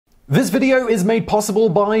This video is made possible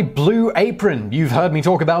by Blue Apron. You've heard me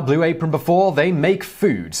talk about Blue Apron before. They make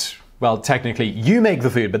food. Well, technically, you make the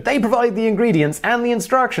food, but they provide the ingredients and the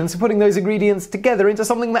instructions for putting those ingredients together into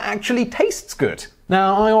something that actually tastes good.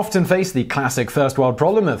 Now, I often face the classic first world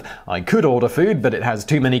problem of I could order food, but it has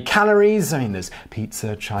too many calories. I mean, there's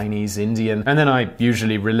pizza, Chinese, Indian, and then I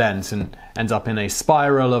usually relent and end up in a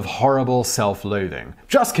spiral of horrible self-loathing.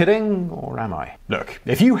 Just kidding, or am I? Look,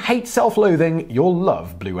 if you hate self-loathing, you'll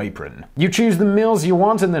love Blue Apron. You choose the meals you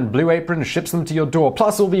want, and then Blue Apron ships them to your door.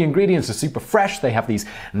 Plus, all the ingredients are super fresh. They have these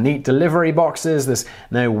neat delivery boxes. There's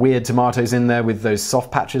no weird tomatoes in there with those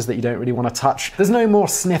soft patches that you don't really want to touch. There's no more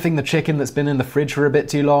sniffing the chicken that's been in the fridge for a bit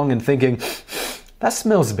too long and thinking, that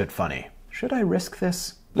smells a bit funny. Should I risk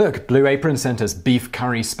this? Look, Blue Apron sent us beef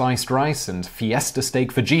curry spiced rice and fiesta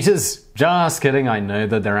steak fajitas. Just kidding, I know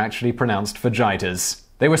that they're actually pronounced fajitas.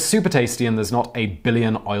 They were super tasty and there's not a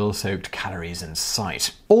billion oil-soaked calories in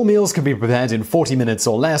sight. All meals can be prepared in 40 minutes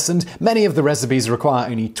or less, and many of the recipes require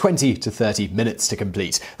only 20 to 30 minutes to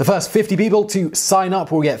complete. The first 50 people to sign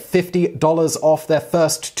up will get $50 off their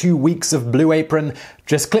first 2 weeks of Blue Apron.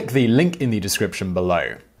 Just click the link in the description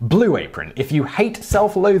below. Blue Apron. If you hate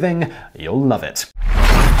self-loathing, you'll love it.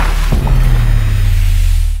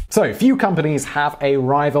 So, few companies have a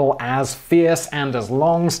rival as fierce and as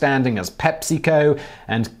long-standing as PepsiCo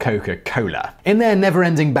and Coca-Cola. In their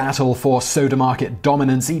never-ending battle for soda market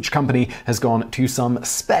dominance, each company has gone to some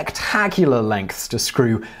spectacular lengths to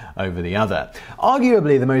screw over the other.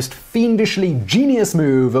 Arguably, the most fiendishly genius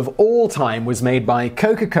move of all time was made by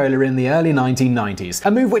Coca-Cola in the early 1990s,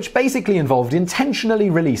 a move which basically involved intentionally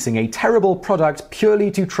releasing a terrible product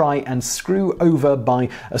purely to try and screw over by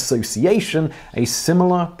association a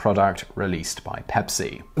similar product released by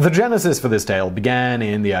Pepsi. The genesis for this tale began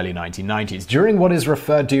in the early 1990s, during what is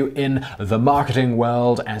referred to in the marketing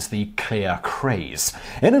world as the clear craze.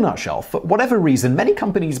 In a nutshell, for whatever reason, many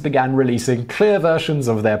companies began releasing clear versions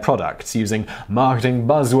of their products using marketing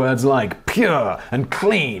buzzwords like pure and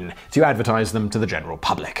clean to advertise them to the general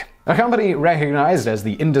public. A company recognized as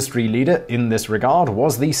the industry leader in this regard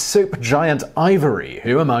was the soap giant Ivory,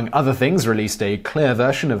 who, among other things, released a clear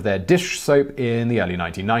version of their dish soap in the early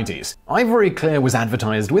 1990s. Ivory Clear was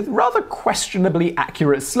advertised with rather questionably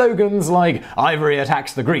accurate slogans like "Ivory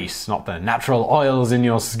attacks the grease, not the natural oils in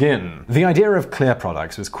your skin." The idea of clear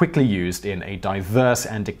products was quickly used in a diverse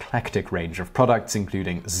and eclectic range of products,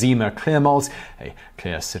 including Zima Clear Malt, a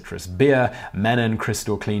clear citrus beer, Menon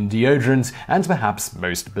Crystal Clean deodorant, and perhaps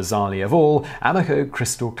most bizarrely of all, Amoco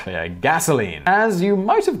Crystal Clear Gasoline. As you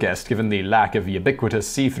might have guessed, given the lack of ubiquitous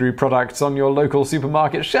see-through products on your local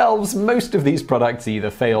supermarket shelves, most of these products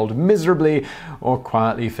either failed miserably or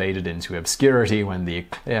quietly faded into obscurity when the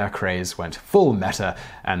clear craze went full meta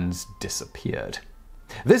and disappeared.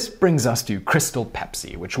 This brings us to Crystal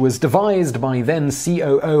Pepsi, which was devised by then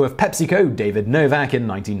COO of PepsiCo, David Novak, in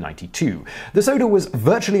 1992. The soda was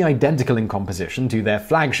virtually identical in composition to their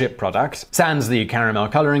flagship product, sans the caramel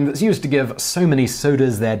coloring that's used to give so many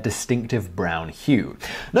sodas their distinctive brown hue.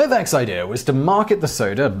 Novak's idea was to market the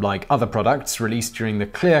soda like other products released during the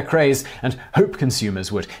clear craze and hope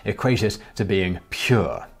consumers would equate it to being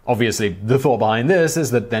pure. Obviously, the thought behind this is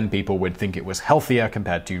that then people would think it was healthier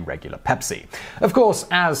compared to regular Pepsi. Of course,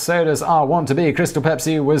 as sodas are wont to be, Crystal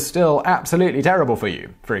Pepsi was still absolutely terrible for you.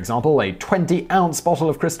 For example, a 20-ounce bottle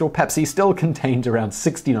of Crystal Pepsi still contained around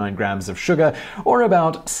 69 grams of sugar, or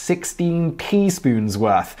about 16 teaspoons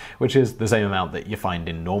worth, which is the same amount that you find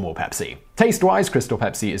in normal Pepsi. Taste-wise, Crystal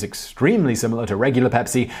Pepsi is extremely similar to regular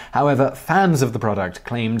Pepsi, however, fans of the product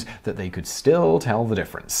claimed that they could still tell the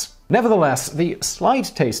difference. Nevertheless, the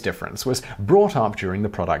slight taste difference was brought up during the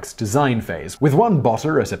product's design phase, with one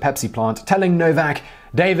bottler at a Pepsi plant telling Novak,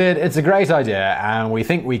 "David, it's a great idea and we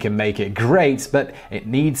think we can make it great, but it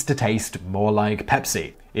needs to taste more like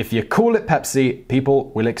Pepsi. If you call it Pepsi, people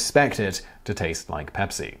will expect it to taste like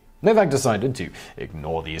Pepsi." Novak decided to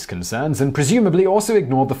ignore these concerns and presumably also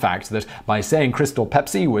ignored the fact that by saying Crystal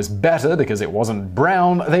Pepsi was better because it wasn't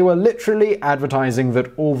brown, they were literally advertising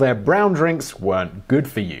that all their brown drinks weren't good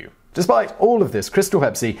for you. Despite all of this, Crystal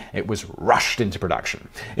Pepsi, it was rushed into production.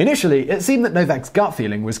 Initially, it seemed that Novak's gut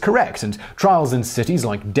feeling was correct, and trials in cities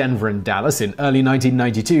like Denver and Dallas in early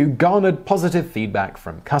 1992 garnered positive feedback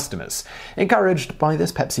from customers. Encouraged by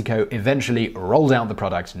this, PepsiCo eventually rolled out the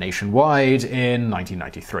product nationwide in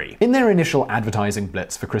 1993. In their initial advertising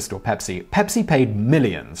blitz for Crystal Pepsi, Pepsi paid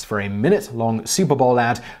millions for a minute-long Super Bowl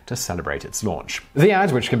ad to celebrate its launch. The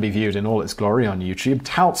ad, which can be viewed in all its glory on YouTube,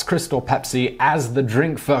 touts Crystal Pepsi as the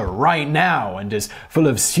drink for right now and is full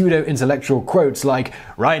of pseudo-intellectual quotes like,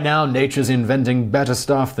 right now nature's inventing better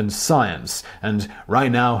stuff than science, and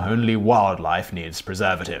right now only wildlife needs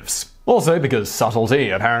preservatives. Also, because subtlety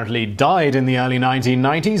apparently died in the early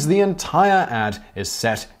 1990s, the entire ad is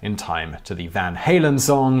set in time to the Van Halen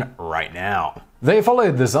song Right Now. They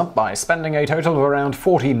followed this up by spending a total of around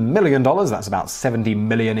 $40 million, that's about $70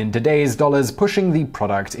 million in today's dollars, pushing the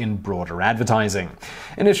product in broader advertising.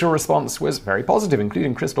 Initial response was very positive,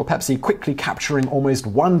 including Crystal Pepsi quickly capturing almost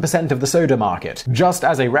 1% of the soda market. Just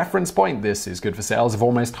as a reference point, this is good for sales of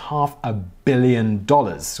almost $500 million,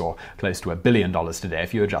 or close to $1 billion today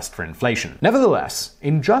if you adjust for inflation. Nevertheless,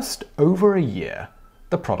 in just over a year,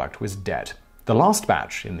 the product was dead. The last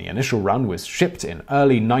batch in the initial run was shipped in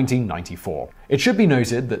early 1994. It should be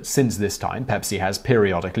noted that since this time, Pepsi has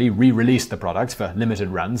periodically re-released the product for limited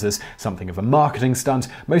runs as something of a marketing stunt,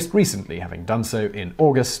 most recently having done so in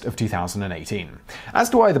August of 2018. As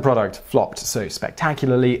to why the product flopped so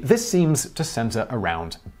spectacularly, this seems to center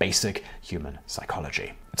around basic human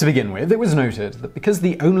psychology. To begin with, it was noted that because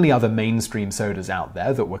the only other mainstream sodas out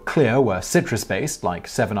there that were clear were citrus-based, like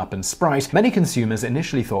 7-Up and Sprite, many consumers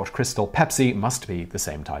initially thought Crystal Pepsi must be the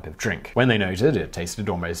same type of drink. When they noted it tasted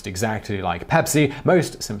almost exactly like Pepsi,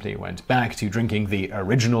 most simply went back to drinking the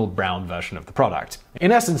original brown version of the product.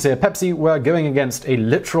 In essence here, Pepsi were going against a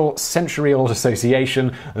literal century-old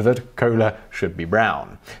association that cola should be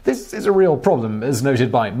brown. This is a real problem, as noted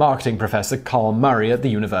by marketing professor Carl Murray at the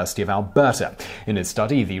University of Alberta. In his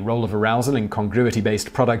study, The Role of Arousal in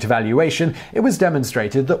Congruity-Based Product Evaluation, it was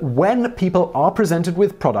demonstrated that when people are presented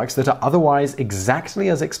with products that are otherwise exactly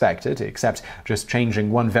as expected, except just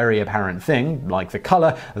changing one very apparent thing, like the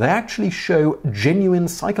color, they actually show genuine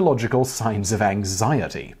psychological signs of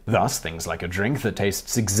anxiety. Thus, things like a drink that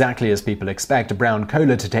tastes exactly as people expect a brown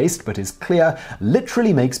cola to taste but is clear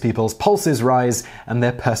literally makes people's pulses rise and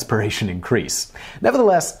their perspiration increase.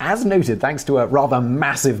 Nevertheless, as noted thanks to a rather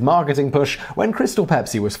massive marketing push, when Crystal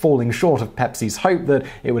Pepsi was falling short of Pepsi's hope that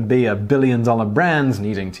it would be $1 billion brand,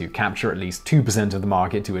 needing to capture at least 2% of the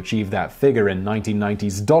market to achieve that figure in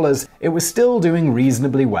 1990s dollars, it was still doing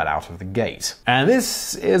reasonably well out of the gate. And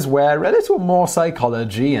this is where a little more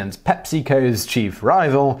psychology and PepsiCo's chief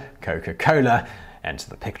rival, Coca-Cola, enter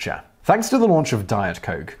the picture. Thanks to the launch of Diet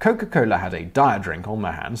Coke, Coca-Cola had a diet drink on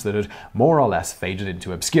their hands that had more or less faded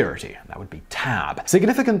into obscurity, and that would be Tab.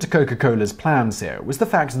 Significant to Coca-Cola's plans here was the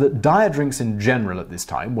fact that diet drinks in general at this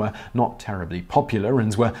time were not terribly popular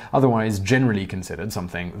and were otherwise generally considered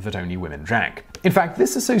something that only women drank. In fact,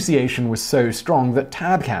 this association was so strong that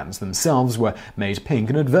Tab cans themselves were made pink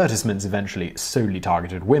and advertisements eventually solely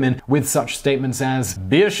targeted women, with such statements as,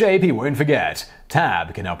 "Be a shape he won't forget.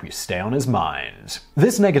 Tab can help you stay on his mind."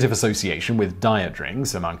 This negative association with diet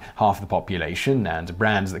drinks among half the population and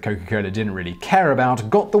brands that Coca-Cola didn't really care about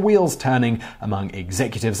got the wheels turning among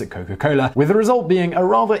executives at Coca-Cola, with the result being a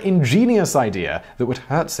rather ingenious idea that would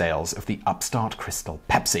hurt sales of the upstart Crystal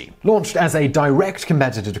Pepsi. Launched as a direct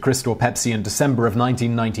competitor to Crystal Pepsi in December of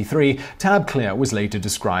 1993, Tab Clear was later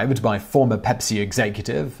described by former Pepsi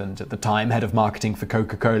executive and at the time head of marketing for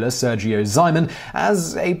Coca-Cola, Sergio Zyman,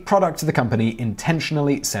 as a product the company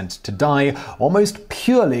intentionally sent to die, almost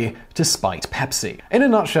purely to spite Pepsi. In a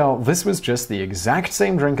nutshell, this was just the exact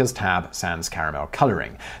same drink as Tab, sans caramel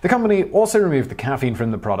coloring. The company also removed the caffeine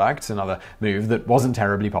from the product, another move that wasn't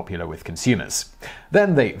terribly popular with consumers.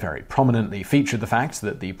 Then they very prominently featured the fact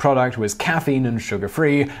that the product was caffeine and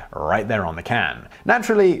sugar-free right there on the can.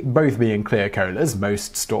 Naturally, both being clear colas,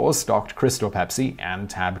 most stores stocked Crystal Pepsi and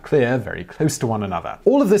Tab Clear very close to one another.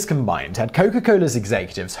 All of this combined had Coca-Cola's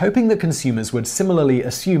executives hoping that consumers would similarly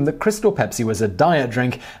assume that Crystal Pepsi was a diet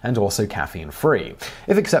drink and also caffeine-free.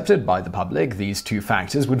 If accepted by the public, these two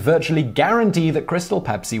factors would virtually guarantee that Crystal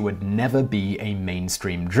Pepsi would never be a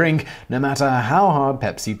mainstream drink, no matter how hard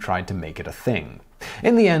Pepsi tried to make it a thing.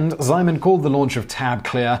 In the end, Zyman called the launch of Tab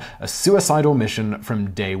Clear a suicidal mission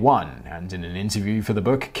from day one, and in an interview for the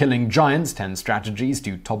book Killing Giants: 10 Strategies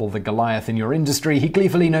to Topple the Goliath in Your Industry, he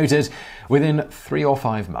gleefully noted, "Within 3 or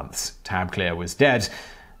 5 months, Tab Clear was dead,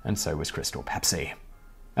 and so was Crystal Pepsi."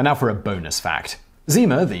 And now for a bonus fact.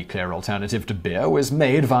 Zima, the clear alternative to beer, was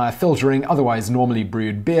made via filtering otherwise normally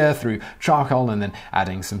brewed beer through charcoal and then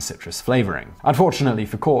adding some citrus flavoring. Unfortunately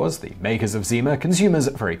for Coors, the makers of Zima, consumers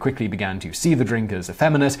very quickly began to see the drink as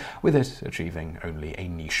effeminate, with it achieving only a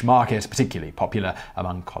niche market, particularly popular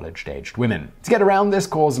among college-aged women. To get around this,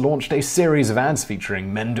 Coors launched a series of ads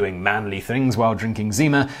featuring men doing manly things while drinking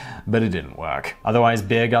Zima, but it didn't work. Otherwise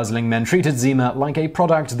beer-guzzling men treated Zima like a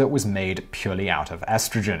product that was made purely out of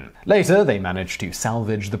estrogen. Later, they managed to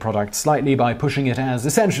salvage the product slightly by pushing it as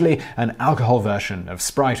essentially an alcohol version of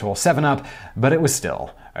Sprite or 7-Up, but it was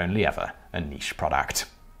still only ever a niche product.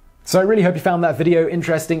 So I really hope you found that video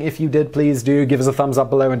interesting. If you did, please do give us a thumbs up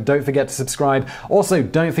below and don't forget to subscribe. Also,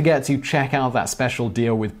 don't forget to check out that special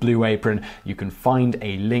deal with Blue Apron. You can find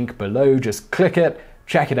a link below. Just click it,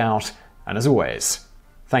 check it out, and as always,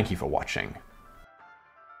 thank you for watching.